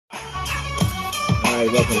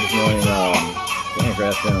Alright, welcome this morning to Anchor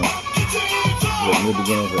FM with New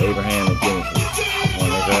Beginnings with Abraham and Genesis on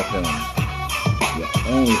Anchor FM. The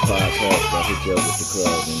only podcast that hits you up with the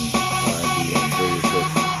club and R&B and British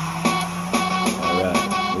history. Alright,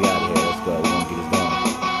 we out of here. Let's go.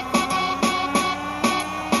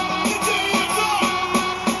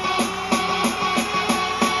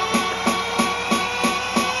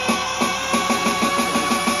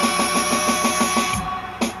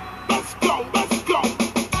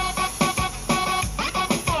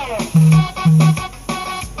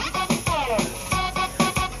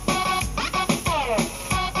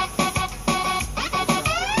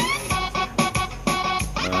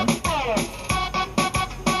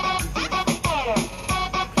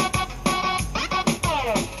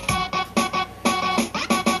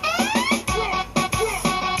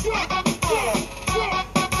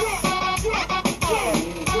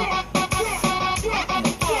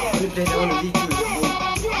 We're going to get this going.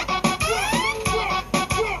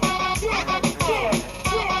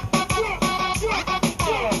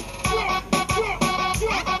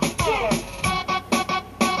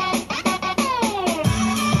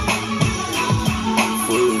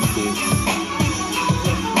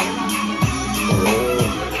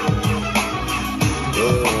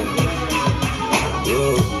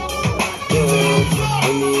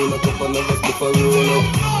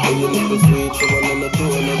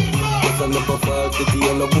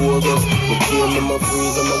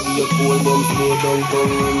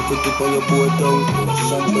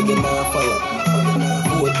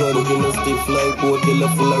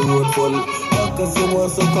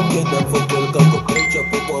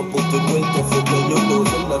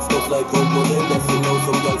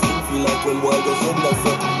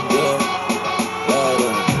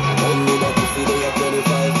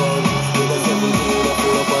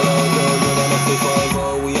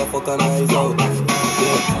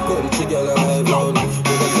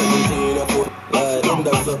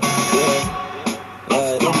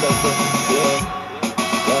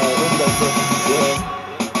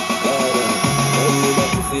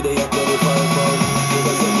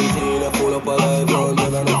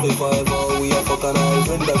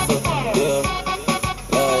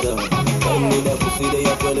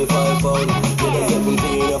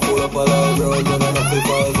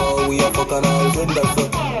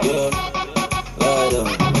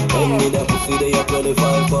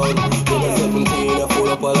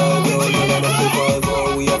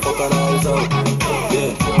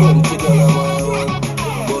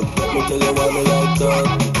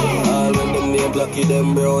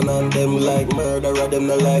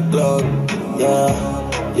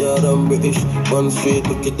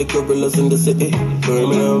 The gorillas in the city,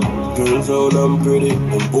 Birmingham, girls own I'm pretty,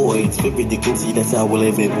 and boy, it's very they can see that's how we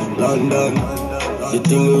live in London. The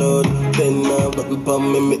thing loud, pen now, button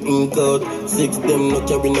palm, me ink out. 6 them not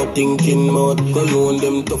carry no thinking mode. Cologne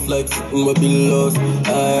them tough like sitting with billows.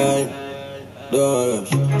 Aye,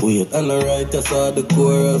 dash, wait, and alright, I saw the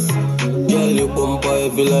chorus. Girl, you bump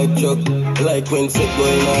heavy like truck, like when set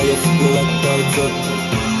going on, you sitting like that truck.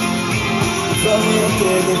 From your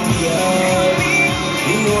table to yard.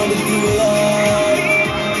 You know the thing like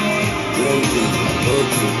plenty,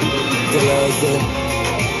 okay. Till I say,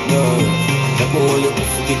 no, that my only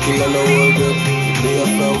pussy kill on the world girl. They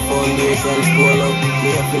have from foundation school up. Me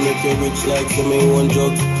have to make you rich like some me own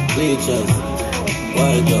drugs. Bleachers,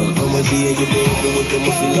 wild dog. I'm a day you baby with the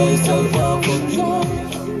musty lifestyle.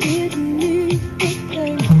 Didn't need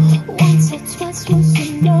anything. Once or twice was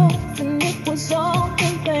enough, and it was all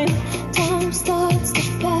in vain. Time starts to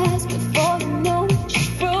pass before you know.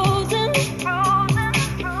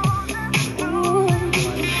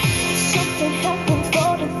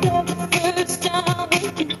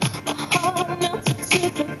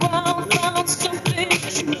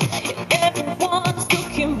 Everyone's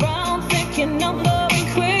looking round, thinking I'm going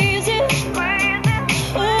crazy.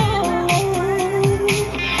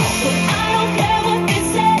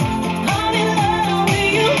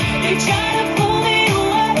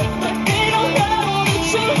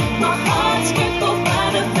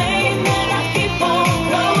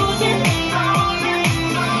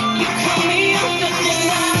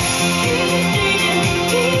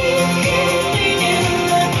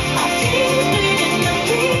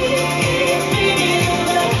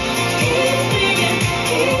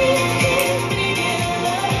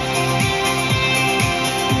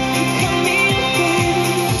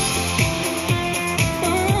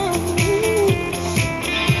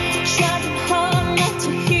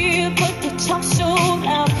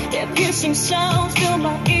 piercing sounds fill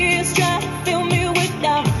my ears, try to fill me with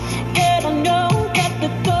doubt. Yet I know that the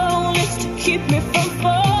goal is to keep me from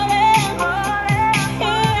falling.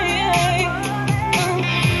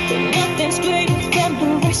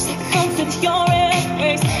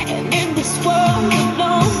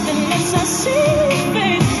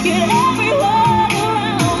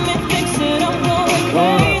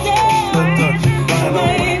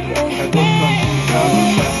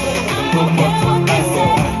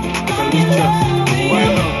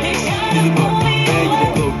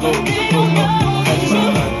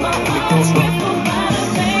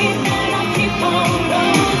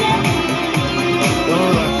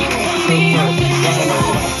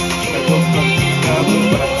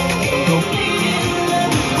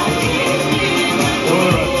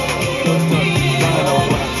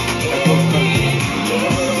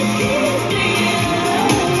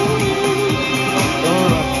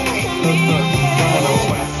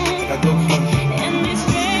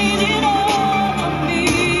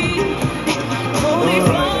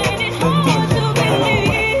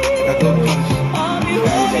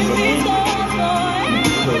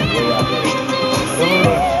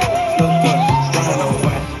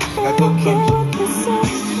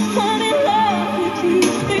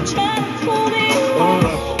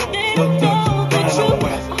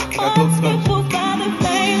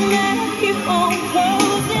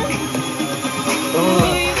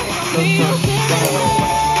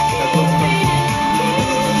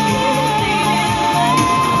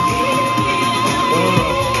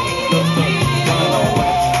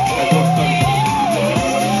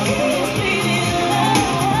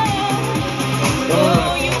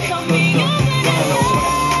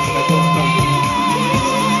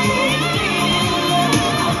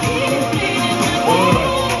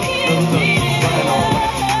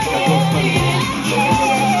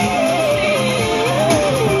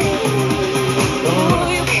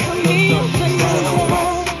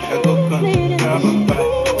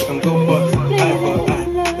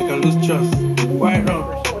 lose trust. Right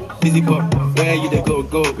wrong, busy pop. Where you they go,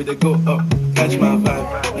 we they go up. Catch my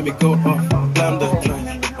vibe, let me go off. Blam the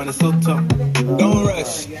track, man, it's so tough. Don't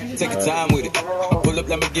rush, take your time with it. I pull up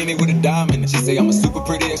Lamborghini with a diamond. She say I'm a super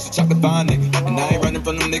pretty extra chocolate fine nigga. And I ain't running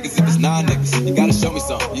from them niggas if it's 9 niggas. You gotta show me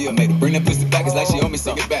something. Yeah, I made her bring that pussy back, it's like she owe me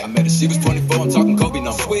something. I met her, she was 24, I'm talking Kobe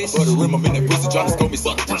numbers. For the rim, I'm in that pussy trying to scope me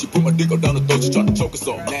something. She put my dick down the throat, she trying to choke us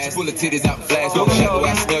on. She full of titties out and flash. Don't shadow,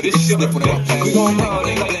 I smell this shit sniff when I walk past. We gon'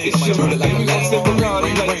 party like this shit. My like my last one.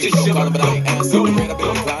 Ring, calling, but I ain't answering. The red, I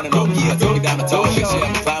been climbing on. Yeah, take me down the tall shit,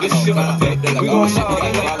 I'm climbing on. Climbing, they like, oh shit, we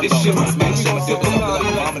got a problem on. Smash on my dippers, I'm like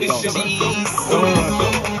a vomit on.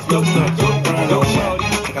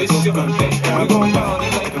 This your birthday, we gon' party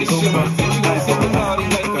like this your birthday. We gon' set the party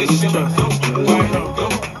like this your birthday.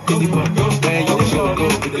 Busy pop, where you go,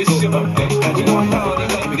 this your birthday. We gon' party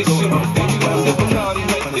like this your birthday. We gon' set the party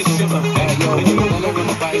like this your birthday. You gon' love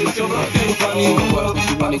everybody like your birthday. You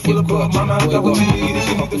wanna get caught, mama, I got what you need if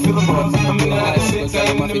you need to feel the buzz. I mean, I had 6, I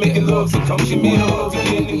ain't into making love, so come give me a hug. If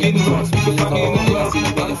you're getting lost, you can find me in the club.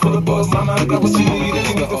 I'm full of buzz, mama, I got what you need if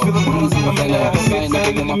you need to feel the buzz. I mean, I had 6, I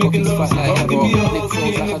ain't into making love, so come give me a hug. If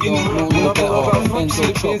you're getting lost,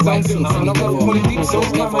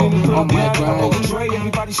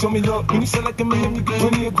 everybody show me love. When you select them and you get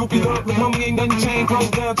plenty of groupie love. Look, mommy ain't nothing changed. Close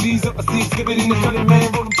down, G's up. I see exhibit in the cutting,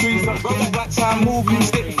 man. Roll them trees up. Watch how I move. You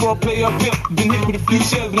step before I play up here. Been hit with a few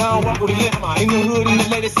shells, but I don't walk with a limp. In the hood, in the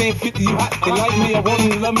latest ain't 50, you hot. They like me, I want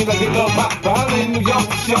them to love me like they love pop. But I in New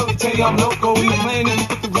York, show they tell you I'm loco. We playing it,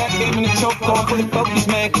 put the rap game in the choke. I'm fully focused,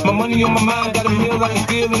 man. My money on my mind, got a meal like a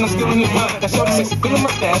deal, and I'm still in the grind. Now, shorty says she feeling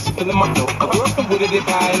my stash, she feeling my flow. My girls come with it, they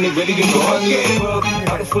high, and they ready to go.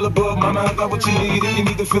 Bottle full of bug, mama, I got what you need if you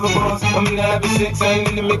need to feel a buzz. I mean, I have 6, I ain't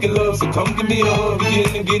into making love, so come give me a hug.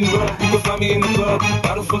 If you're getting rough, you can find me in the club.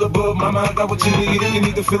 Bottle full of bug, mama, I got what you need if you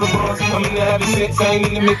need to feel a buzz. I mean, I have 6, I ain't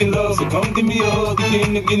into making love, so come give me a hug. If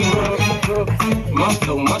you're getting rough. My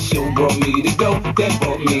flow, my show brought me to go. That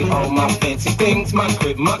brought me all my fancy things, my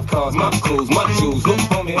crib, my cars, my clothes, my shoes. Look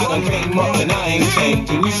for me, I done came up and I ain't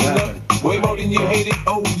changing. You should love it way more than you hate it.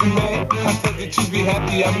 Oh, you mad? I thought that you'd be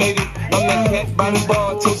happy I made it. I'm that cat by the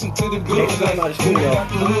bar, toasting to the good life. Got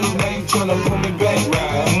the hood, now you tryna pull me back.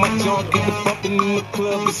 My jaw get the bumping in the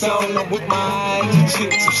club, it's on. I'm with my eyes,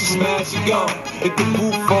 chips, if she smash, she gone. Hit the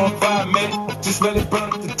booth on 5 minutes, just let it burn.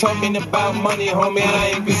 The talking about money, homie,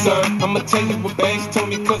 I ain't concerned. I'ma take it what banks told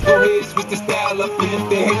me, cause go ahead, switch the style up. And if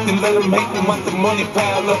they hate, then let them hate, then watch the money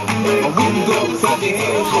pile up. Or we can go upside the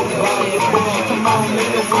head, come on,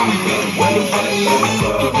 nigga, where we been? Where the money is?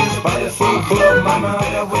 Buy a full blood, mama,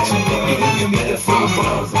 I got what you need. If you need a full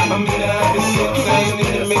buzz, I'm in the habit 6, I ain't in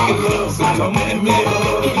to make it love, so come with me,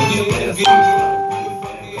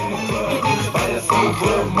 buy a full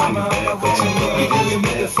blood, mama, I got what you need. If you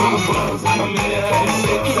need a full buzz, I'm in the habit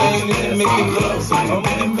 6, I ain't in to make it love, so come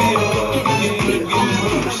with me,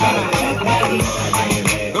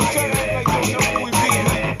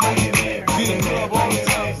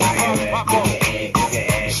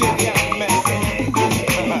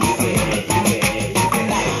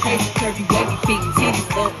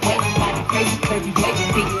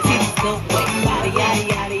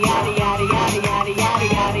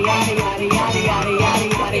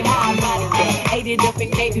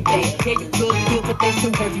 Yeah, you look good, but they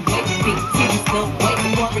too heavyweight. Big titties don't wait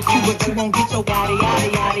for barbecue, but you won't get your yada yada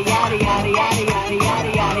yada yada yada yada yada yada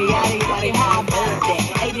yada yada yada. How I love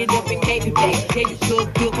that. Ate it up and gave it back. Yeah, you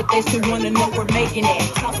look good, but they still wanna know we're making it.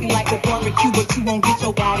 Saucy like a barbecue, but you won't get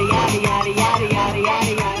your yada yada yada yada yada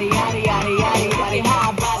yada yada yada yada yada yada. How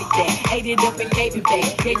I body that. Ate it up and gave it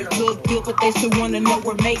back. Yeah, you look good, but they still wanna know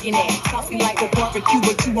we're making it. Saucy like a barbecue,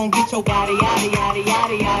 but you won't get your yada yada yada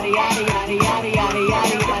yada yada yada yada yada yada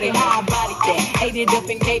yada yada. How I body that. Ate it up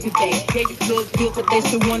and gave it back. Yeah, you look good, but they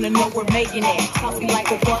still wanna know we're making it. Saucy like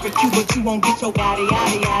a barbecue, but you won't get your yada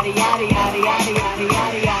yada yada yada yada yada yada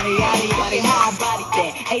yada yada yada yada. How I body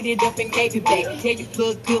that. Ate it up and gave it back. Yeah, you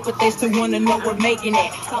look good, but they still wanna know we're making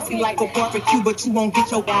it. Saucy like a barbecue, but you won't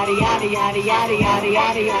get your yada yada yada yada yada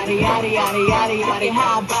yada yada yada yada yada yada.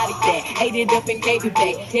 How I body that. Ate it up and gave it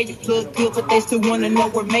back. Yeah, you look good, but they still wanna know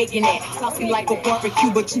we're making it. Saucy like a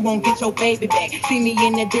barbecue, but you won't get your baby back. See me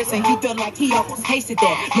in the dress and he felt like he almost tasted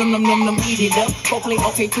that. Num, eat it up. Go play,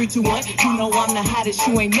 okay, 3, 2, 1. You know I'm the hottest.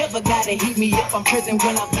 You ain't never gotta heat me up. I'm present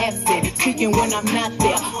when I'm absent, speaking when I'm not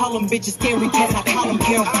there. All them bitches scary cats, I call them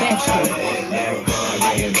Carol Bastion.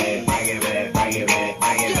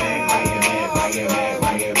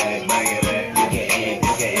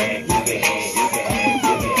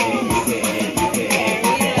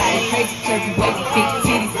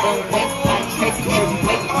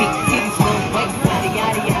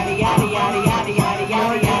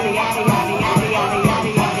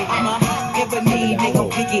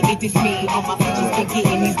 get it, it's me. All my bitches been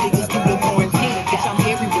getting these niggas through the quarantine. Bitch, I'm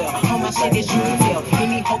everywhere. All my shit is you can tell.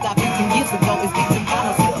 Any hoe got beat some years ago is beat some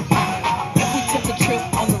bottles here. If we took a trip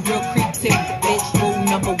on the real creep tip, bitch, rule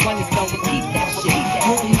number 1 is don't repeat that shit.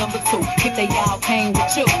 Rule number 2, if they all came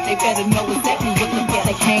with you, they better know exactly what the fuck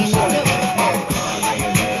they came with.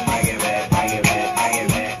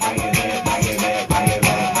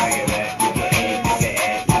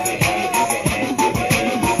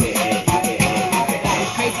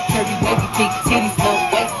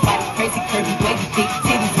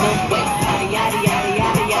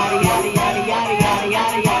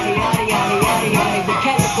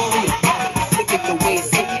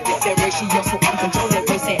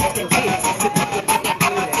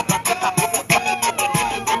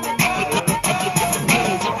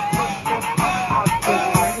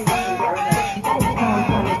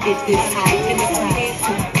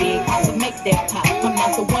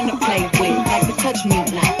 Touch me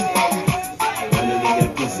now.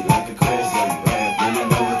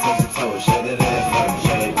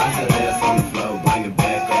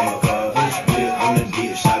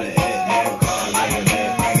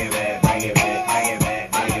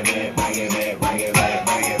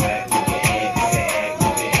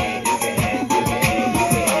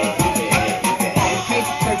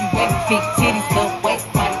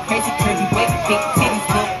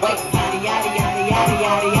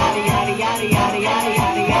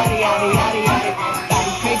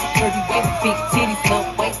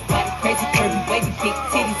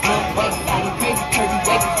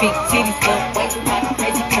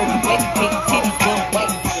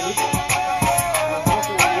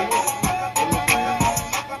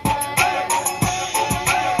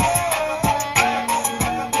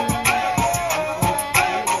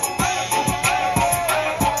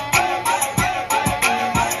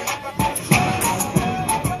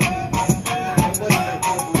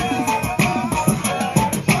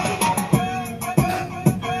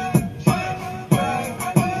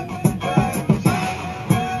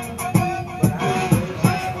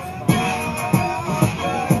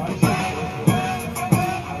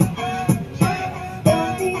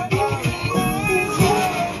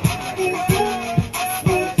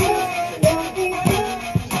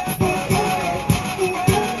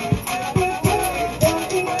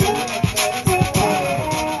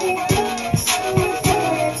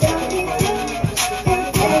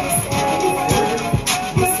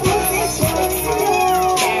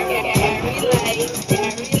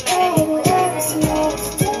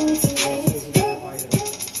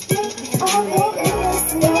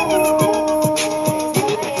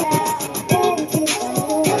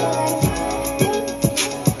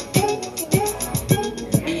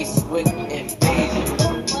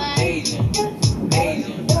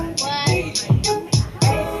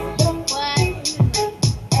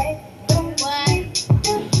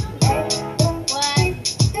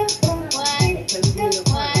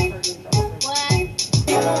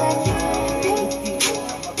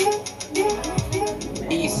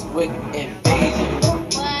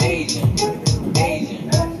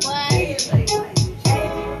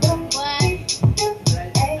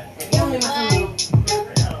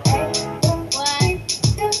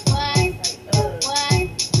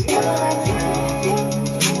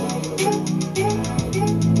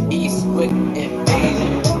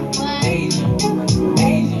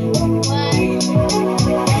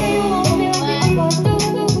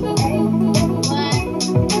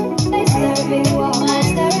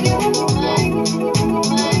 Stereo.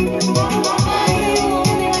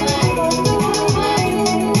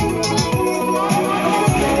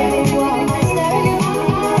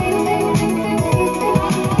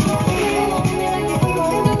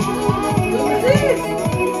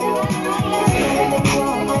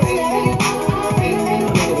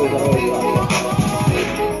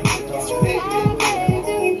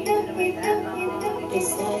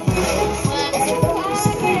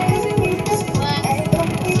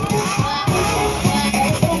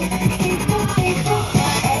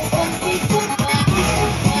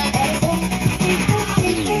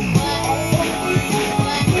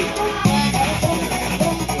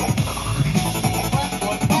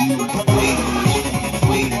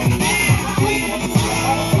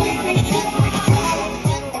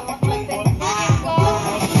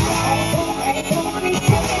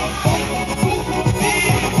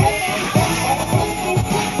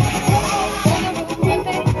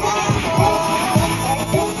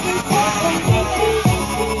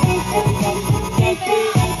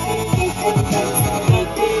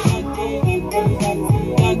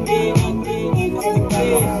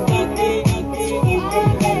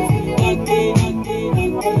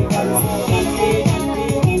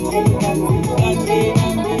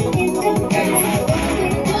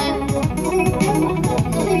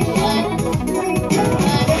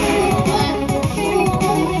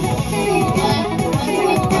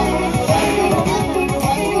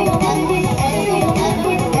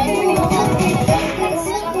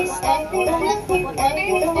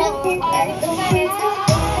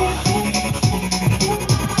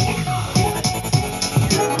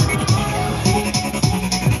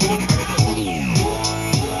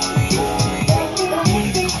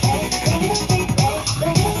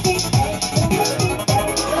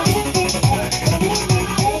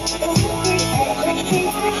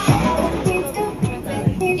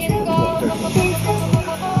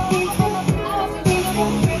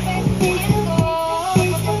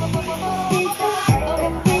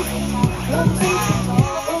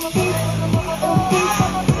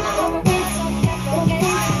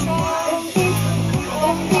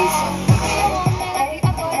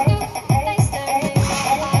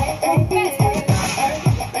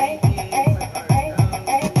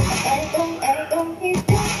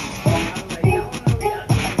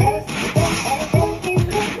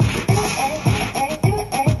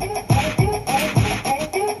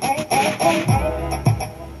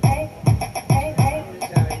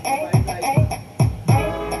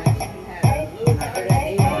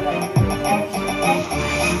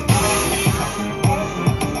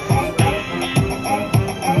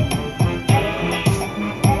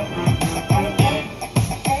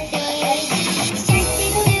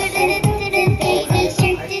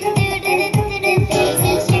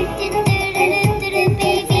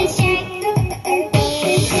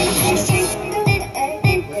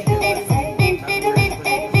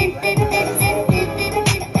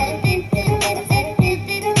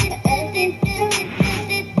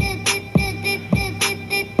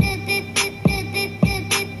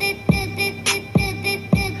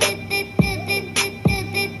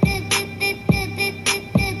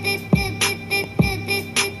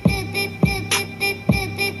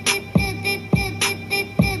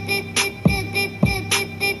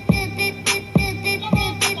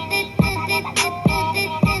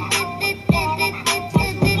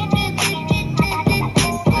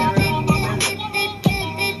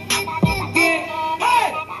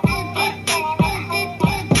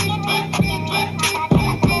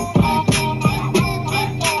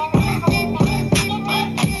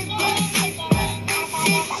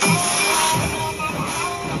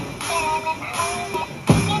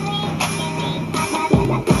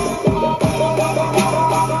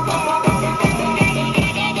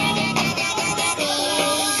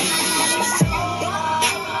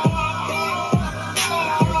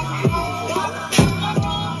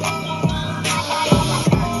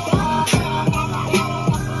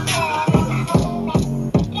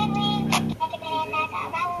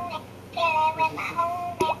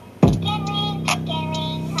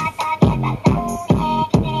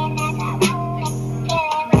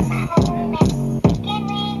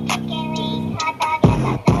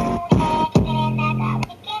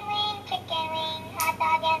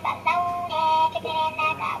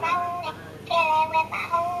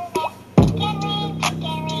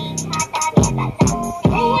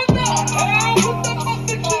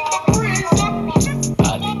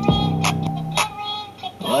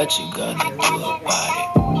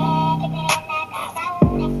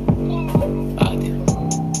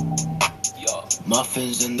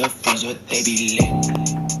 muffins in the freezer, they be lit.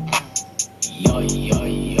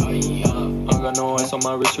 I got no ice on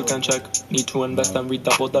my wrist, you can check. Need to invest and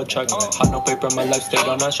redouble the check. Had no paper, my life stayed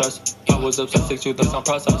on that stress. I was obsessed, 6 years, that's not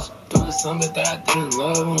process. There was something that I didn't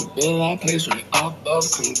love. Wanna build that place really up,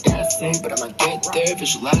 couldn't get safe, but I'ma get there.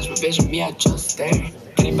 Visualize, revision me, I just stare.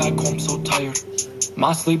 Getting back home so tired.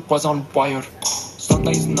 My sleep was unwired. Some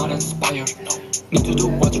days not inspired. Need to do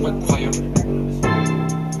what's required.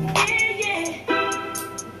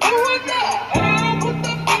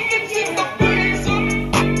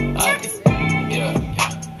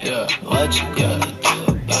 What you gotta do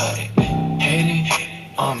about it? Hate it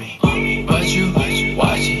on me, but you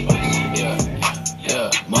watch it. Yeah.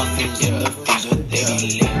 Muffins in the freezer, they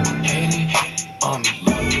be lit. Hate it on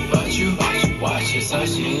me, but you watch it. I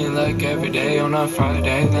see it like every day on a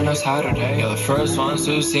Friday, then a Saturday. You're the first ones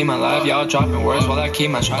to see my life. Y'all dropping words while I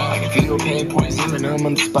keep my track. I can feel pain points, even I'm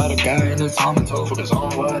on the spot. A guy in his helmet, so focus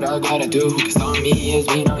on what I gotta do. Who can stop me is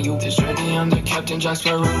me, not you. This journey, I'm the Captain Jack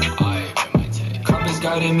Sparrow. Compass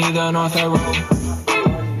guiding me the North Arrow.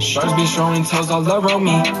 Sharks be showing tails all around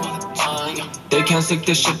me. They can't stick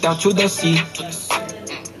this shit down to the sea.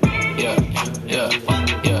 Yeah.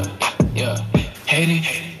 Hate it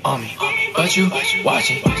on me, but you watch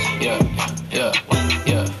it. Yeah.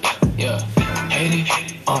 Hate it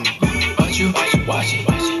on me, but you watch it.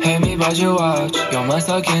 Hate me, but you watch. You're my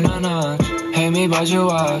stuck in a notch. Hate me, but you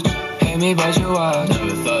watch. Hate me, but you watch.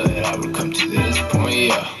 Never thought that I would come to this point,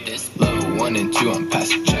 yeah. Level 1 and 2, I'm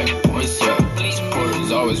passing checkpoints, yeah.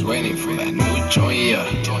 Supporters always waiting for that new joint, yeah.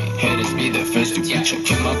 Haters be the first to be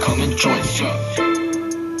checking my common joints, yeah.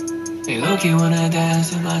 They look-y when I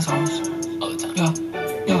dance in my songs. All the time.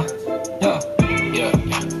 Yeah.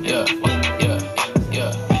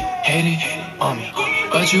 Hate it on me,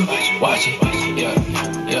 but you watch it, yeah.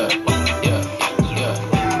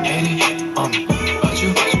 Hate it on me, but you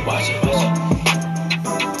watch it.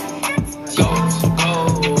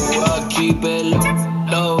 Keep it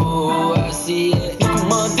low, I see it. Look at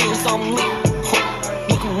my dance, I'm lit.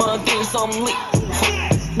 Look at my dance, I'm lit.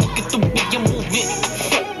 Look at the way you move it.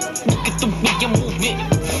 Look at the way you move it.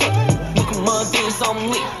 Look at my dance, I'm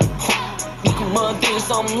lit. Look at my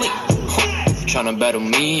dance, I'm lit. Tryna battle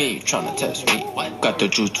me and you tryna test me. Got the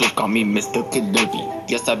juice to call me Mr. Kid Derby.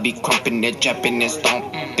 Yes, I be crumping it, japping and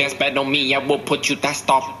stomp. Dance bad on me, I will put you that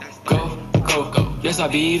stop. Go. Yes, I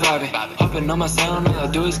be vibing. Hopping on my sound, all I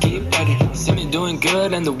do is keep fighting. See me doing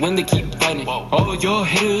good and the wind they keep fighting. All your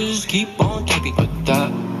haters keep on capping. But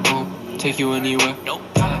that won't take you anywhere. That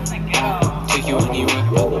won't take you anywhere.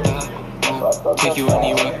 That won't take you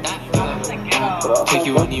anywhere. That won't take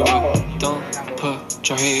you anywhere. Don't put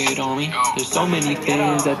your hate on me. There's so many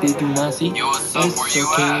things that they do not see. It's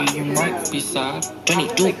okay, you might be sad. Johnny,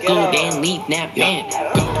 do good and leave that man.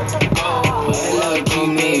 Go. Look at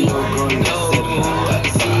me, look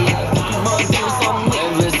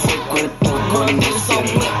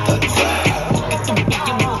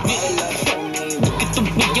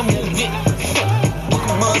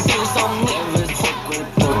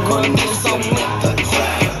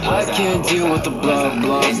on with the blah. I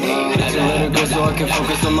had to let it go so I can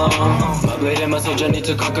focus on my own. My blade and my soldier need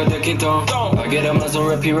to conquer the kingdom. I get a muzzle,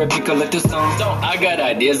 repeat, collect the stone. I got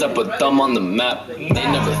ideas, I put them on the map. They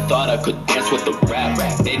never thought I could dance with the rap.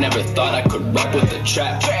 They never thought I could rap with the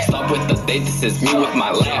trap. Stop with the date, this is me with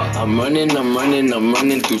my lap. I'm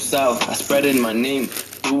running through South. I spreading my name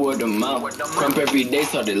through word of mouth. Crump every day,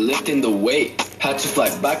 started lifting the weight. Had to fly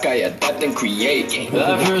back, I adapt and create.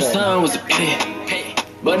 That first time was a pain.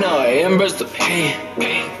 But now I embrace the pain.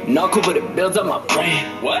 Not cool, but it builds up my brain.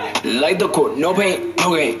 What? Like the court, no pain,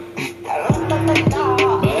 no gain.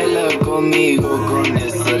 Baila conmigo con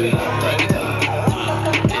ese ratata.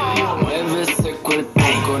 Mueve ese cuerpo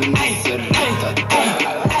con ese ratata.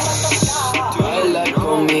 Baila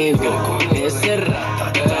conmigo con ese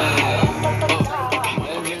ratata.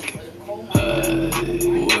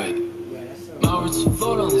 Wait. My words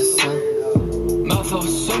float on the sun. Mouth off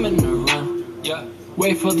swimming around. Yeah.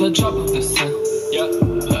 Wait for the drop of the sun. Yeah.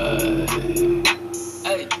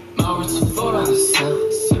 Hey, my words float on the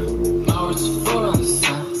sun. My words float on the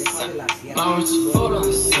sun. My words float on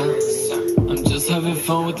the sun. I'm just having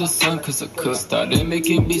fun with the sun, cause I could. Started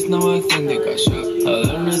making beats, now I think they got shot. I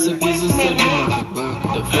learned recipes and studying on the book.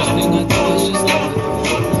 The first thing I did was just let it go.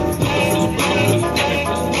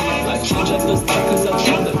 I change up the style cause I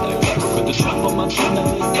found it like rock. Put the trap on my phone and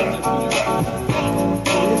they sound like me.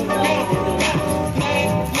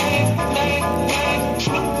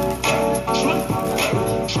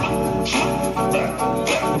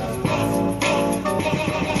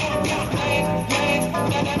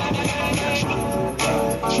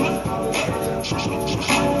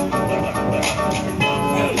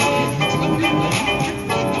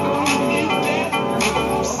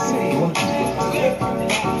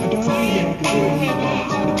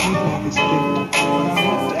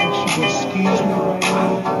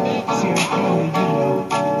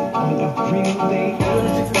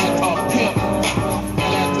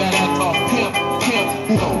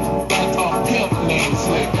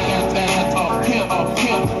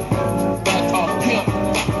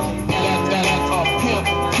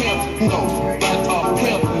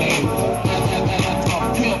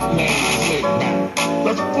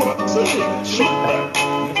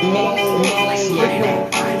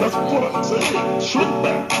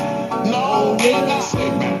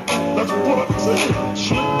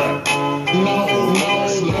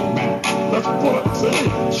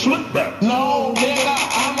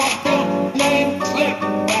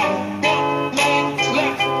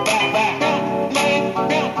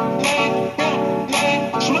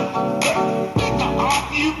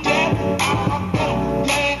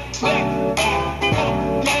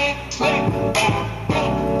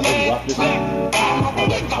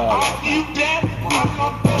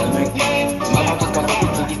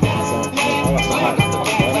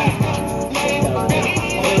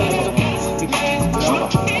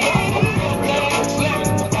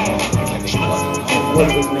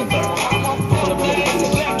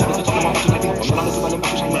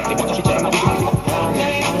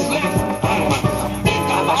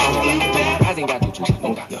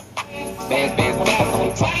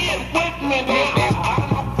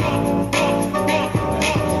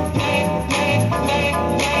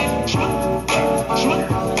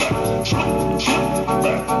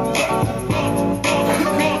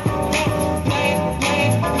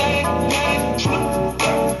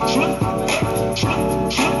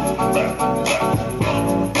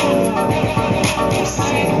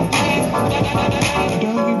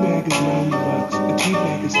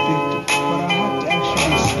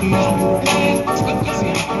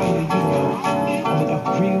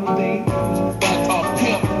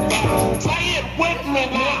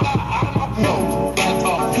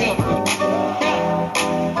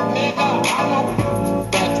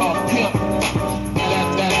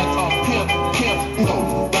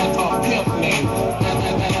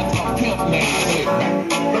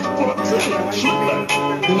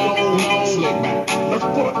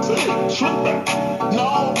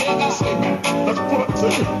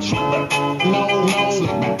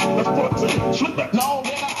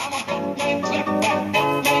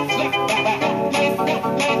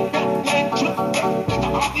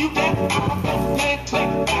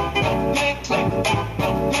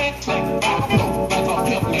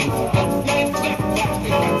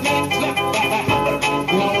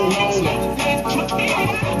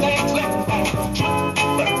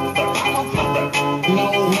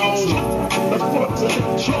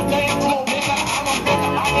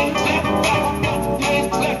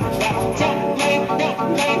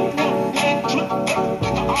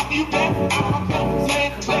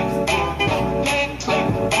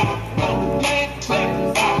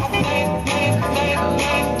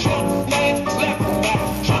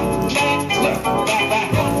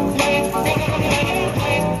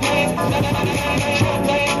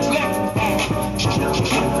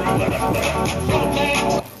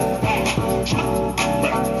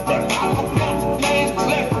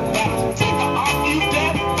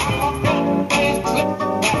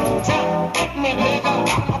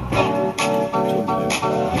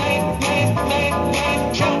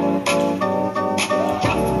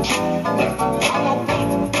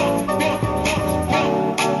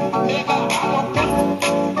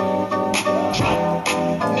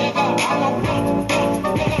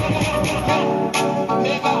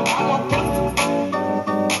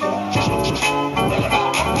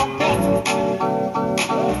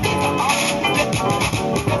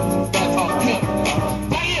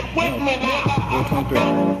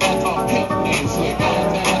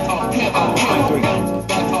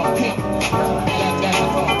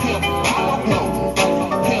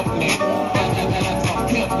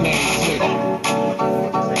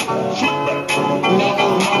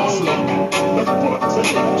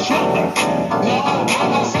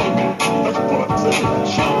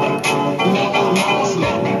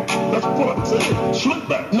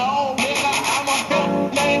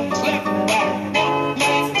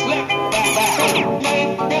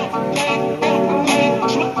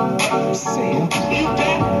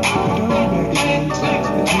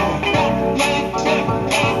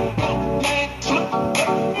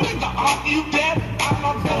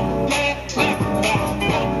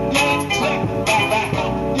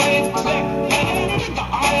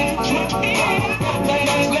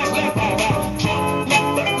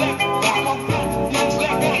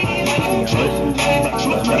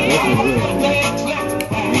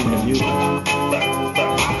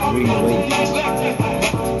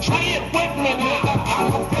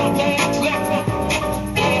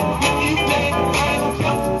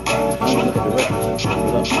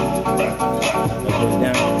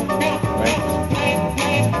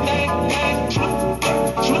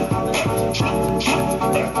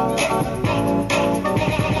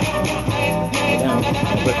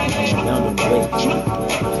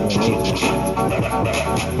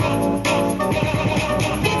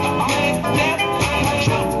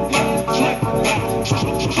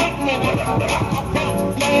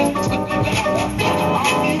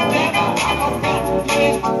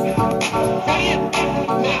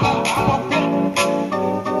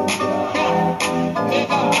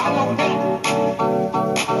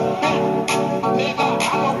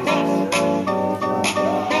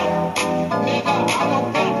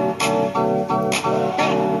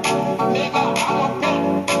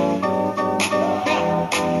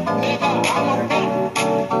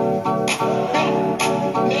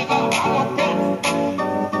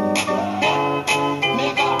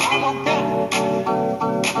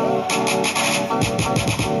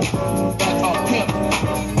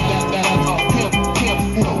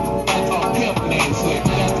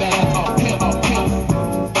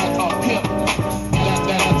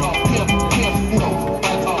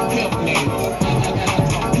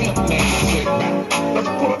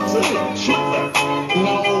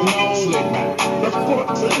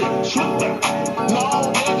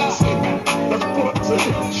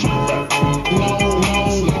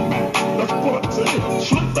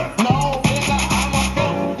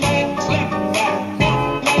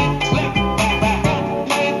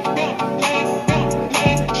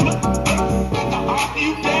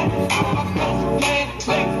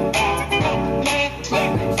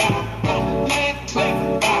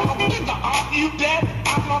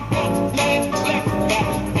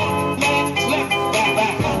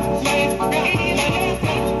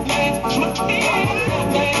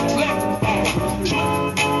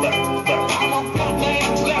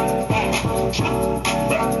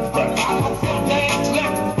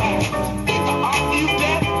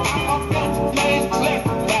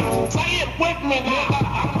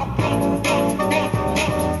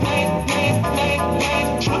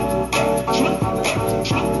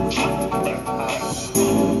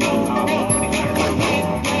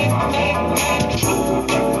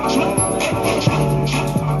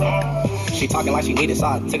 She talking like she needed, so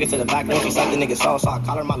I took it to the back room. She sucked the nigga so I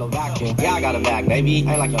call her my little vacuum. Yeah, I got a bag, baby.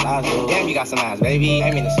 Ain't like your last dude. Damn, you got some ass, baby.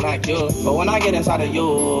 Ain't mean to smack you. But when I get inside of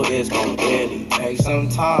you, it's gon' really take some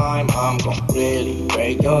time. I'm gon' really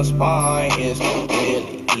break your spine. It's gon'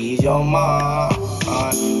 really ease your mind.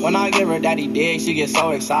 When I give her daddy dick, she gets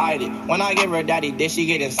so excited. When I give her daddy dick, she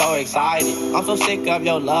getting so excited. I'm so sick of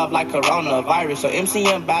your love like coronavirus. So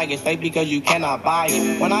MCM bag is fake because you cannot buy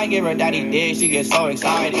it. When I give her daddy dick, she gets so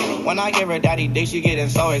excited. When I give her daddy dick, she getting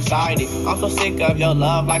so excited. I'm so sick of your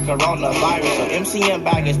love like coronavirus. So MCM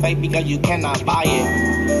bag is fake because you cannot buy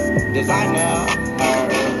it. Designer,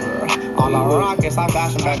 all I rock is high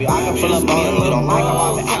fashion, baby. I can pull up on you, you don't like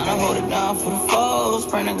how I tryna hold it down for the foes.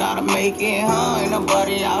 Praying I gotta make it, huh? Ain't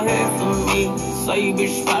nobody out here for me. So you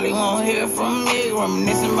bitches probably won't hear from me.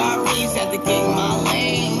 Reminiscing about Reese, had to kick my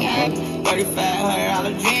lane. Yeah.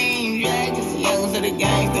 $3,500 jeans, yeah. Just young to the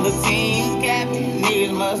gang, to the team. Captain,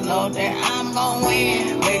 niggas must know that I'm gon'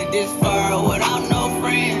 win. Made it this far without no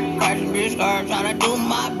friend. Crashing bitch car, tryna do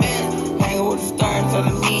my best. Hanging with the stars,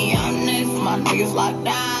 telling me I'm next. My niggas locked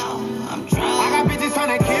down. I got bitches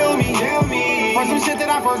tryna kill me, for some shit that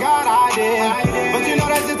I forgot I did. But you know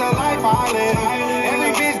that's just the life I live.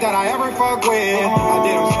 Every bitch that I ever fuck with, I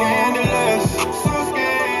did them scandalous, so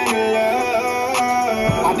scandalous.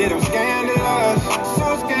 I did them scandalous, so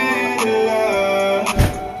scandalous.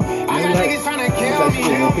 I got niggas tryna kill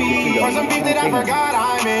me, for some bitch that I forgot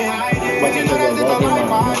I'm in. But you know that's just the life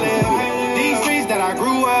I live. These streets that I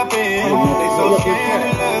grew up in, they so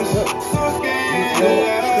scandalous, so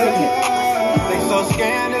scandalous. So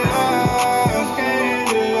scandalous,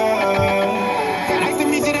 scandalous. Nice to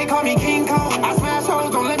meet you, they call me King Kong. I smash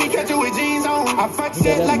hoes, don't let me catch you with jeans on. I fuck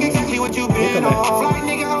shit like exactly what you been on. Fly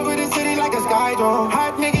nigga over the city like a sky drone.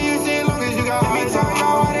 Hot nigga, you shit long as you got me. Tell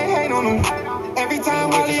y'all why they hate on them. Every time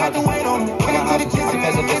Wally had to wait on them. Went into the kitchen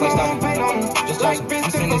and they don't pay on them. Just like bitch,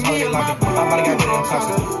 took from me and my body got rid of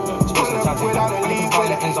toxic. I can fall in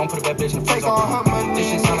the end zone, put a bad bitch in the face on. This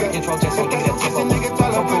shit sound like intro, just so give me that tempo.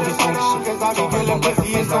 So prove his own shit. So hard, don't let her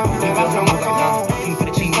friends know. Then build her move like now. You for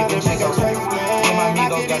the cheat, you can check out. Me and my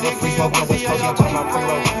amigos got no free smoke, no West Coast, I'm talking about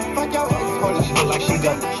pre-roll. She look like she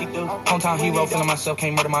do. Hometown hero, feeling myself,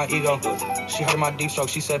 can't murder my ego. She heard my deep stroke,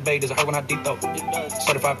 she said, babe, does it hurt when I deep throat?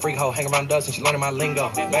 Certified freak hoe, hang around dust and she learning my lingo.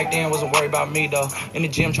 Back then, wasn't worried about me though. In the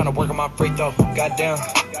gym, trying to work on my free throw. Goddamn,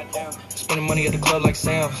 spending money at the club like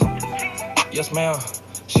Sam's. Yes, ma'am.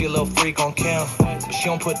 She a little freak on cam, but she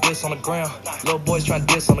don't put this on the ground. Little boys tryna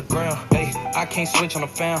diss on the ground. Hey, I can't switch on the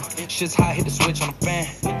fan. Shit's hot, hit the switch on the fan.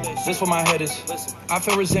 This where my head is. I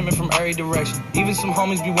feel resentment from every direction. Even some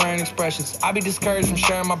homies be wearing expressions. I be discouraged from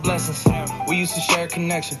sharing my blessings. We used to share a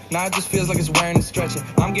connection. Now it just feels like it's wearing and stretching.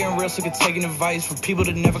 I'm getting real sick of taking advice from people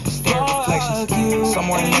that never could stare at reflections.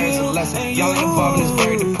 Somewhere in there is a lesson. Y'all ain't involved and it's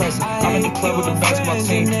very depressing. I'm in the club with the basketball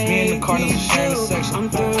team. Me and the Cardinals are sharing a section.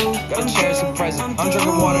 Gotta cherish the present. I'm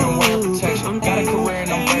drinking water and wearing protection. Got a career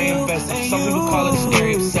and I'm very invested. Some people call it a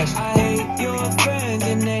scary obsession.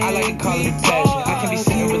 I like to call it a passion. I can be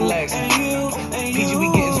sitting and relaxing. PG,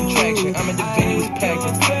 we getting some traction. I'm in the venue, it's packed.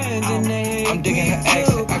 I'm digging her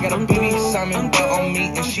accent. I got a baby Simon belt on me,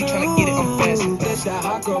 and she tryna get it unfastened.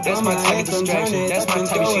 That's my type of distraction. That's my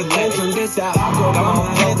type of she laughing. Got my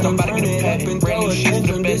own flow, but I'm about to get a patent. Brand new shit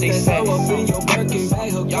for the bed, they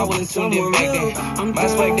satin. Y'all wasn't tuned in back then. My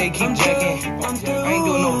swag, they keep jacking. I ain't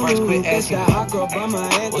doing no verse, quit asking.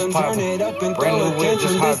 What's poppin'? Brand new whip,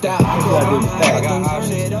 just hopped in. I got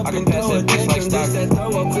options. I can pass that bitch like Stockton.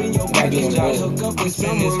 Got this job. I'm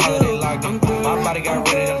spending this holiday locked in. My body got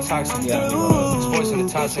rid of them toxins. Sports in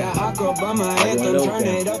the top 10. Hot girl by my anthem, turn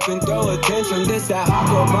it up and throw attention. This that hot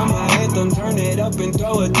girl by my anthem, turn it up and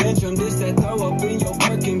throw attention. This that throw up in your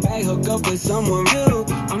working bag, hook up with someone new.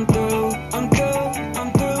 I'm through, I'm through,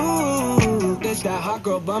 I'm through. This that hot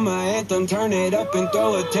girl by my anthem, turn it up and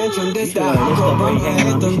throw attention. This that hot girl by my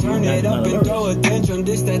anthem, turn it up and throw attention.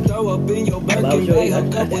 This that throw up in your working bag,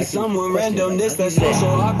 hook up with someone random. This that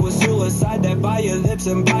social awkward suicide that by your lips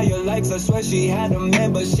and by your likes. I swear she had a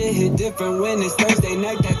man, but shit hit different when it's Thursday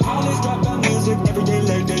night. That college dropout music every day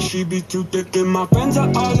like that. She be too thick and my friends are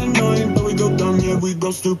all annoying, but we go dumb, yeah, we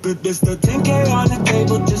go stupid. This the 10K on the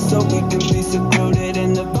table just so we can be secluded.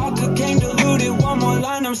 And the vodka came diluted. One more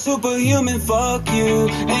line, I'm superhuman. Fuck you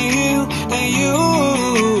and you and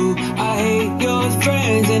you. I hate your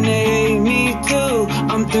friends and they hate me too.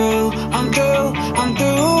 I'm through, I'm through, I'm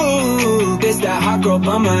through. This that hot girl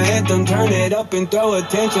by my anthem, turn it up and throw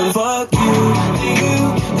attention. Fuck you and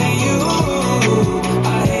you and you.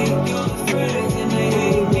 I hate your friends and they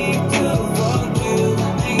hate me too. Fuck you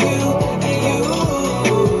and you and you.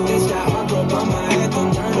 This that hot girl by my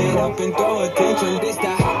anthem, turn it up and throw attention. This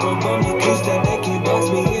that hot girl by my kiss that they can't box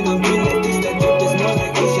me in a minute. This that drip, this more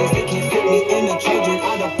like issues. They can't fit me in a children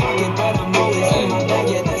out of pocket, but I'm always in my bag.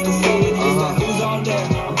 Yeah, that's the saying. This that who's all there.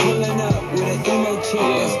 I'm pulling up with an emo chick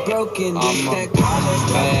that's broken. This that college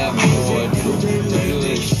bad boy, do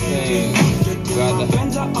this thing. Got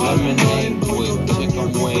a lemonade with chicken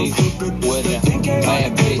wings with a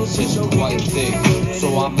bad bitch that's quite thick. So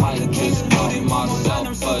I might just pop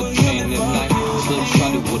myself a chain tonight. Slim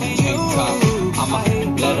shawty with a tank top. I'ma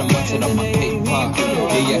let him munch it on my pay pop.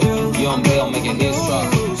 Yeah, young Bill make a hit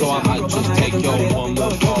drop. So I might just take your one more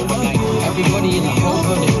call tonight. Everybody in the whole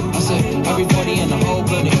building. I said everybody in the whole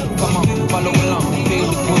building. Come on, follow along, feel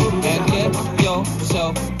the groove and get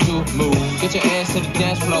yourself to move. Get your ass to the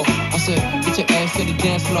dance floor. I said get your ass to the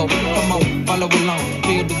dance floor. Come on, follow along,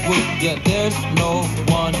 feel the groove. Yeah, there's no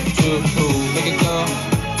one to prove. Make a girl,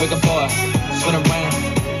 make a boy, spin around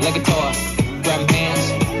like a toy. Grab hands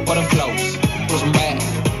for them flows, push them back,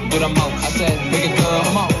 do them out. I said make a girl,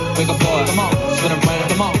 come on, make a boy, come on, spin around,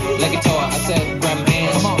 come on, like a toy. I said grab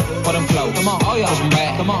hands, come on, for them flows, come on, oh yeah, push them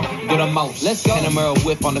back, come on, do them out. Let's go. Panamera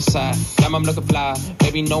whip on the side, damn I'm looking fly.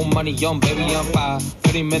 Baby no money, young baby I'm fire.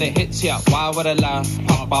 30-minute hits, yeah, why would I lie?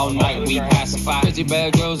 Pop all night, we pacify. Pretty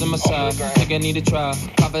bad girls on my side, think I need a try.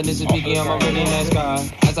 Confidence is peaky, I'm a really nice guy.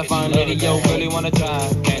 As I find lady, yo, really wanna try.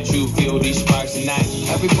 Can't you feel these sparks tonight?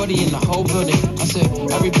 Everybody in the whole building, I said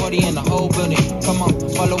everybody in the whole building. Come on,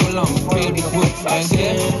 follow along, feel the group and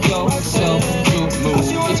get yourself to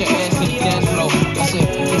move. Get your ass to the dance floor. I said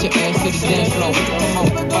get your ass to the dance floor. Come on,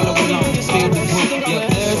 follow along, feel the group. Yeah,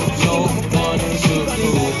 there's no one to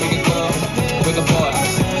prove. Big a girl, big a boy,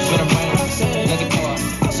 spin around like a toy.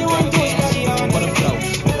 Grab hands, what a flow.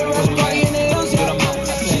 Push them right, get them out.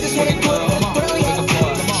 I said big a girl, come on, big a boy,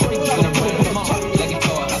 come on, spin around, come on, like a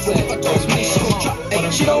toy. I said push them in, come on, what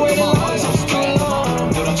a flow, come on, push them back, come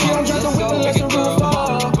on, do them out. Let's go, big a girl, come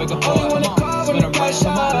on, big a boy, come on, spin around,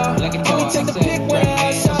 come on, like a toy. I said grab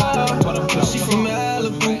hands, what a flow. She from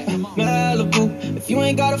Malibu, Malibu. If you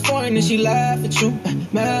ain't got a foreign, then she laugh at you.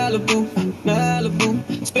 Malibu,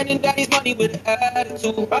 Malibu. Spending daddy's money with an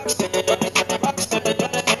attitude. Roxanne, Roxanne.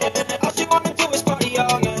 All she wanna do is party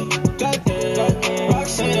all night. Goddamn,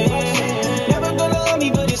 Roxanne. Never gonna love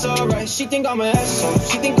me, but it's alright. She think I'm an asshole.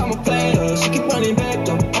 She think I'm a player. She keep running back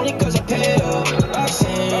though, only cause I pay her.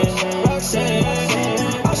 Roxanne,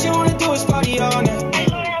 Roxanne. All she wanna do is party all night.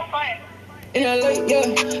 In LA,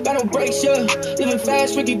 yeah, got no brakes, yeah. Living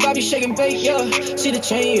fast, Ricky Bobby shaking bait, yeah. See the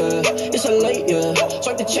chain, yeah, it's a late, yeah.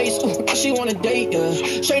 Swipe the chase, ooh, now she wanna date,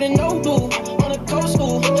 yeah. Straight and no boo, on the coast,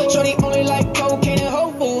 ooh. Shorty only like cocaine and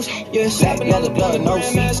Whole Foods, yeah. Slapping all the blood, no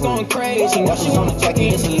mask going crazy. Now she on the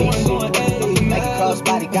jacket, it's a leak.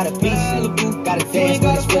 cross body, got a piece in it. Got a dance,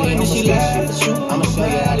 but it's really on she I'ma show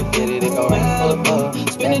you how to get it. It go right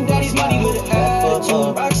spending daddy's money with an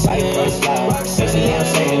attitude. Right foot slide. Basically, I'm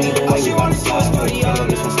saying either way you wanna slide.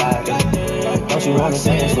 Don't you wanna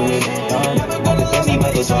dance with me? I could dance like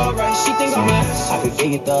Michael Jackson. I could get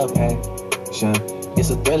you the passion. It's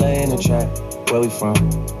a thriller in the track. Where we from?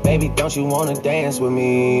 Baby, don't you wanna dance with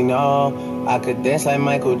me? No, I could dance like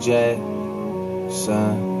Michael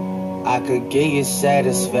Jackson. I could get you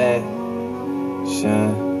satisfaction.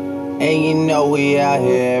 And you know we out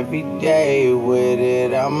here every day with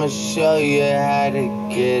it. I'ma show you how to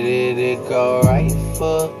get it. It go right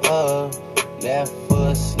foot up, left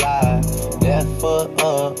foot slide. Left foot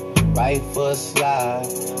up, right foot slide.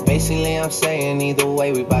 Basically I'm saying either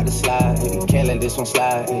way we bout to slide. You can't let this one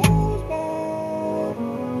slide.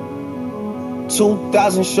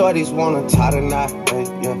 2,000 shorties wanna tie the knot,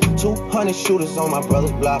 yeah. 200 shooters on my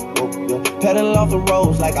brother's block, yeah. Pedal off the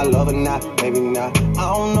roads like I love it not, maybe not.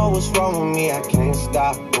 I don't know what's wrong with me, I can't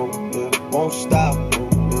stop, yeah. Won't stop,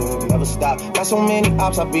 yeah. Never stop. Got so many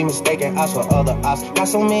ops, I be mistaken ops for other ops. Got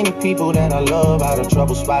so many people that I love out of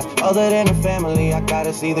trouble spots. Other than the family, I got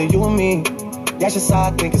it's either you and me. That's just how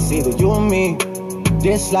I think it's either you and me.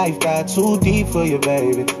 This life got too deep for you,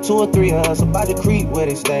 baby. 2 or 3 of us about to creep where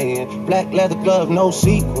they stayin'. Black leather glove, no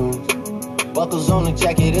sequins. Buckles on the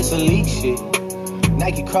jacket, it's elite shit.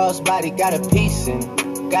 Nike crossbody, got a piece in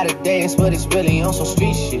it. Gotta dance, but it's really on some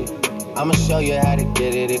street shit. I'ma show you how to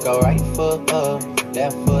get it. It go right foot up,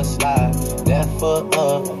 left foot slide. Left foot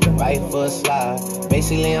up, right foot slide.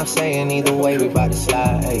 Basically, I'm saying either way we bout to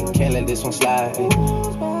slide. Hey, can't let this one slide. Hey.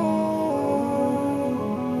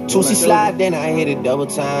 2C slide, then I hit it double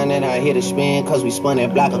time, then I hit a spin, cause we spun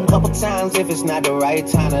that block a couple times. If it's not the right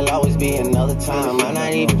time, there'll always be another time. I'm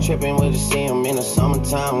not even tripping, we'll just see them in the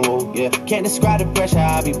summertime, whoa, yeah. Can't describe the pressure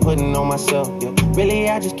I be putting on myself, yeah. Really,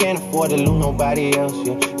 I just can't afford to lose nobody else,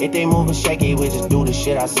 yeah. If they moving shaky, we just do the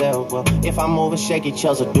shit ourselves, well. If I'm moving shaky,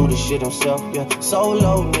 Chelsea do the shit himself, yeah.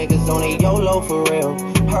 Solo niggas on a YOLO for real.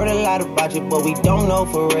 Heard a lot about you, but we don't know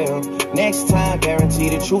for real. Next time, guarantee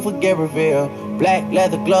the truth will get revealed. Black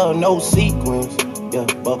leather glove, no sequins. Yeah,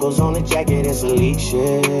 buckles on the jacket, it's elite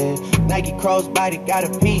shit. Nike crossbody, got a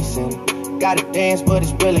piece in it. Gotta dance, but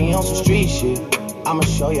it's really on some street shit. I'ma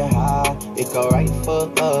show you how. It go right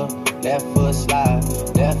foot up, left foot slide.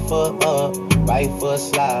 Left foot up, right foot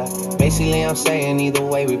slide. Basically, I'm saying either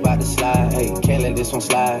way we bout to slide. Hey, can't let this one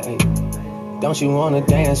slide. Hey. Don't you wanna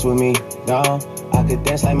dance with me? No, I could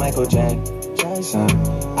dance like Michael Jackson.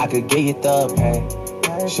 I could get you the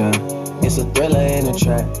passion. It's a thriller in the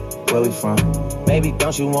track. Where we from? Baby,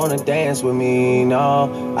 don't you wanna dance with me?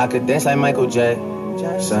 No, I could dance like Michael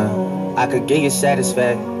Jackson. I could get you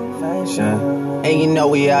satisfaction. And you know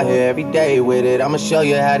we out here every day with it. I'ma show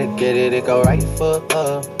you how to get it. It go right foot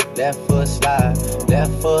up, left foot slide.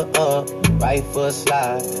 Left foot up, right foot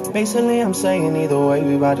slide. Basically, I'm saying either way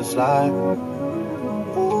we about to slide.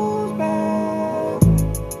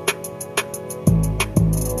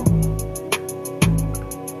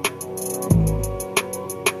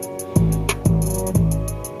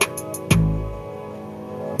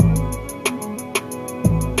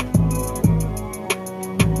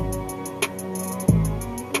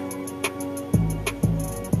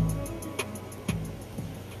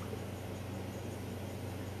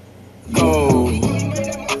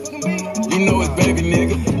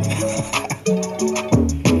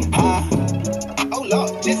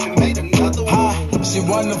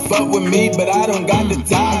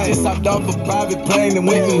 And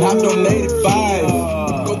went and hopped on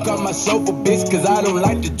 85. Go call myself a bitch cause I don't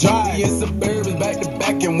like to drive. Yeah, Suburbans back to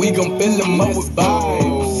back and we gon' fill them up with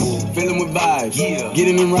vibes. Fill them with vibes, yeah. Get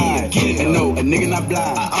in and ride. And no, a nigga not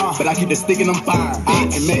blind, but I keep the stick and I'm fire. I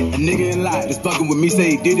ain't met a nigga in line, just fucking with me,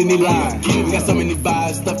 say he did and he lied. We got so many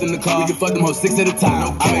vibes stuffed in the car, we can fuck them hoes 6 at a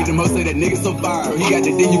time. I made them hoes say that nigga so fine. He got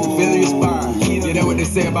the thing you can feel in your spine. Yeah, that's what they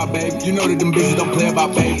say about baby. You know that them bitches don't play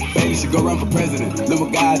about baby. Baby should go run for president. Look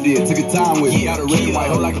what God did, took a time with. Got a red white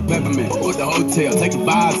hoe like a peppermint. With the hotel, take the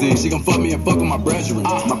vibes in. She gon' fuck me and fuck with my brethren.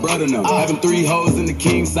 My brother know. Having 3 hoes in the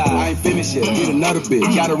king side. I ain't finished yet. Get another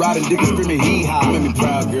bitch. Got a riding dick and screaming hee haw. Make me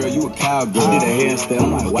proud, girl. You a cowgirl. Did a handstand.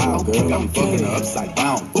 I'm like, wow, girl. Got me fucking her upside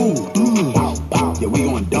down. Ooh, wow, wow. Yeah, we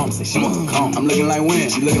going dumb. Say she wanna come. I'm looking like when?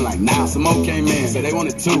 She looking like now. Some more came in. Say they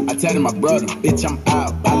wanted 2. I tell my brother, bitch, I'm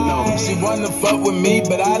out. I know. She wanna fuck with me,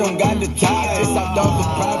 but I don't got the time. Just hopped off a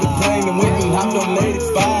private plane and went and hopped on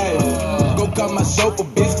 85. Go call myself a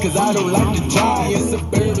bitch cause I don't like to drive. Yeah,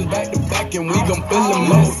 Suburbans back to back and we gon' fill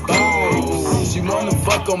them up with vibes. She wanna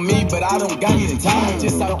fuck on me, but I don't got the time.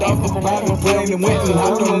 Just hopped off a private plane and went and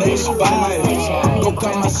hopped on 85. Go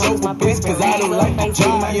call myself a bitch, cause I don't like to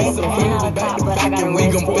try. It's a friend back to back and we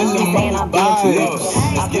gon' fill them up with vibes.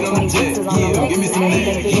 Let's get on the jet, yeah, give me some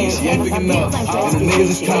neck. She ain't big enough, and the niggas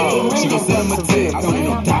is cold. She gon' send him a text, I don't need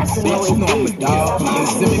no top, bitch, you know I'm a dog.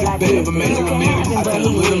 Let's send me the bed, but made you a million. I tell her,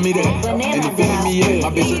 little me that, and you feeling me yet.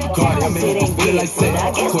 My bitch with the Cardi, I make it feel like sex.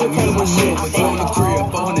 Quit me with shit, but you on the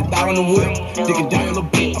crib, 400,000 a whip. Digging down your little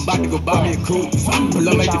bitch, I'm about to go buy me a coupe. Pull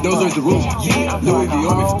up, make the doors raise the roof. Louis V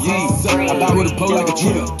on me for years. I buy with a pole like a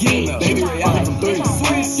trip. Baby Ray Allen from 3.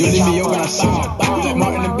 You leave me open, I stop. We like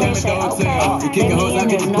Martin and Pam at the hotel. We kicking hoes, I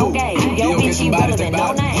get the dope. You don't get somebody to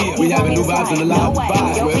about it. We having new vibes in the loud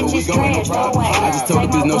vibes. Wherever we go, ain't no problem. I just told the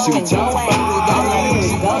bitch no she was child.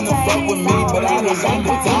 She wanna fuck with me, but I don't got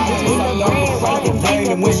the time. I love her private plane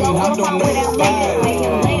and when she hopped on the fire.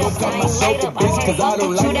 Don't cut myself a bitch, cause I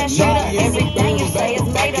don't like to lie. Everything you say is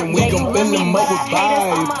made up. We gon' fill them up with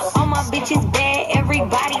vibes. All my bitches bad,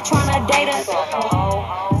 everybody tryna date us.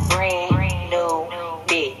 Brand new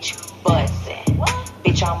bitch bustin'.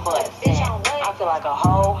 Bitch, I'm bustin'. I feel like a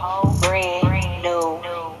whole brand new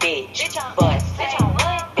bitch bustin'.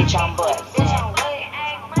 Bitch, I'm bustin'.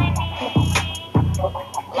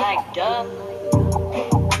 Like duh.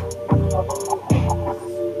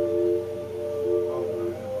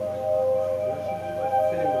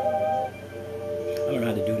 I don't know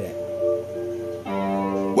how to do that.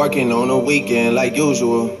 Working on the weekend like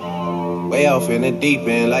usual. Way off in the deep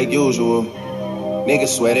end like usual.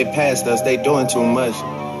 Niggas swear they passed us, they doing too much.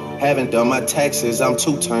 Haven't done my taxes, I'm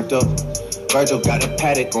too turned up. Virgil got a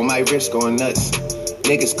paddock on my wrist going nuts.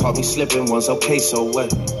 Niggas caught me slipping once, okay, so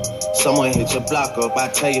what? Someone hit your block up, I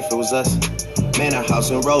tell you if it was us. Man, a house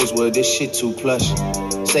in Rosewood, this shit too plush.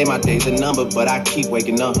 Say my day's a number, but I keep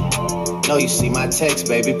waking up. Know you see my text,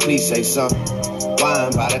 baby, please say something.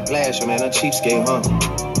 Wine by the glass, your man a cheapskate, huh?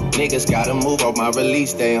 Niggas gotta move off my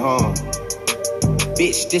release day, huh?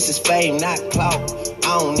 Bitch, this is fame, not clout.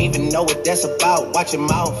 I don't even know what that's about. Watch your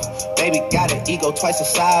mouth. Baby got an ego twice the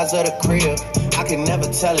size of the crib. I can never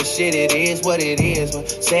tell a shit, it is what it is.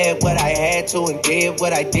 Said what I had to and did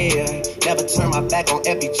what I did. Never turn my back on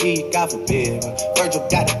FBG, God forbid. Virgil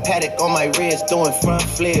got a paddock on my wrist, doing front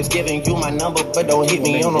flips. Giving you my number, but don't hit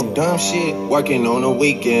me on no dumb shit. Working on the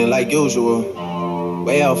weekend like usual.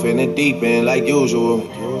 Way off in the deep end like usual.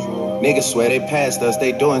 Niggas swear they passed us,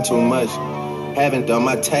 they doing too much. Haven't done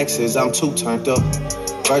my taxes, I'm too turned up.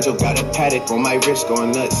 Virgil got a paddock on my wrist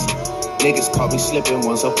going nuts. Niggas caught me slipping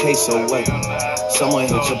once, okay, so what? Someone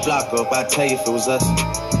hit your block up, I tell you if it was us.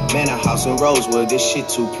 Man, a house in Rosewood, this shit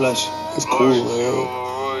too plush. It's cool,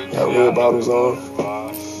 man. Got real bottles on.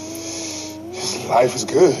 His life is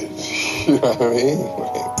good. You know what I mean?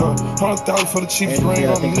 100,000 for the cheapest ring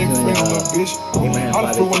on the nigga finger, little bitch. I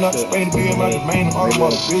done flew when I Spain to be in my domain,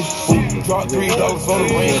 automotive, bitch. Dropped $3 for the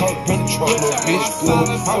ring, called it Bentley truck, little bitch.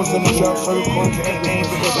 I was in the trap, circle corner, can't dance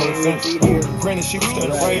in the same sense. Granted, she was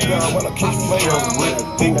standing right down while I catch play on the whip.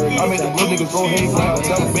 I made the good niggas go head down,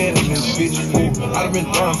 tell them bad in this bitch. I done been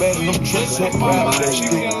down bad in them trips, set ride with that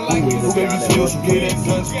shit. Who gave you feels, who gave that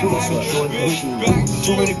guns, pull us in short, bitch.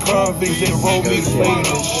 Too many convicts, they roll me to play in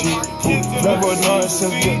this shit. Never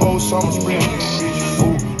nonsense, get old summer spring,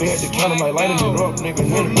 bitch. They had to count them like lighting it up, nigga,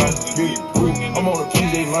 hit it like bitch. I'm on a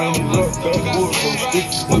PJ lining it up, backwood from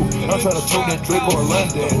sticks. I'm trying to choke that Drake on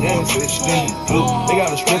London, and say sting. They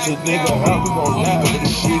gotta stretch a nigga out, we gon' die with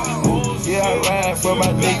this shit. Yeah, I ride for my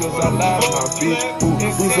niggas, I lie for my bitch.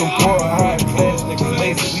 We some poor, high class niggas,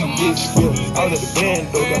 lazy, we bitch. I was at the band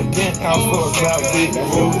though, got a penthouse for a guy with.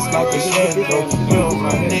 It's like a shadow, feel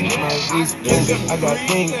my niggas, my wrist. I got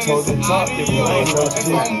things told the top, different lanes, I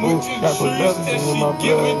shit. Got some levels in my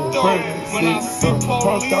blood.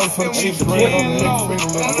 $100,000 for the cheapest ring on the nigga finger,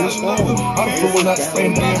 little bitch. I done flew when I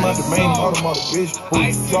Spain to be in my domain, automotive, bitch.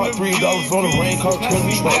 Dropped $3 on the ring, called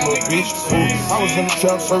Bentley truck, little bitch. I was in the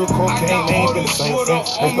trap, serving cocaine, they ain't been the same thing.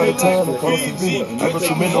 Most of the time, they call us a beat. I got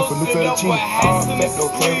you men off a new fettuccine. All fat, no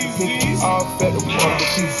claim to people. All fat, no one to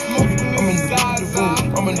piece. I'm in the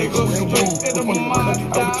voodoo, I'm a nigga with the woo. I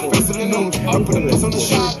put the face of the news, I put the face on the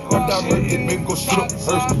shirt. I direct it, make go shoot up the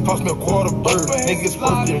first. Cost me a quarter bird. Niggas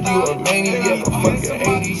worth it, you a maniac, a fucking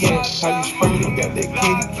 80 yet. How you spurting, got that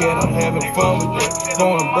kitty cat, I'm having fun with that.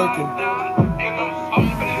 Going Birkin.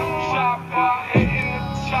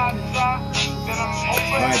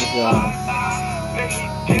 Alright,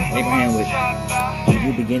 this is Abraham with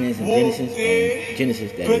New Beginnings and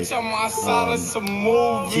Genesis, that is.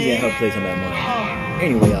 She's at her place, I'm at mine.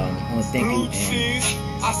 Anyway, I want to thank you,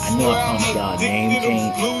 and I know I promised y'all a name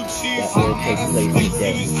change that will take place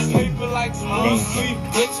today. name change.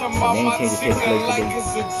 Name change takes place today.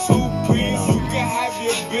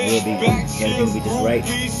 And everything will be just right.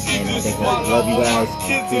 And I think I love you guys.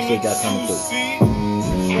 Appreciate y'all coming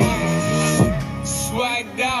through.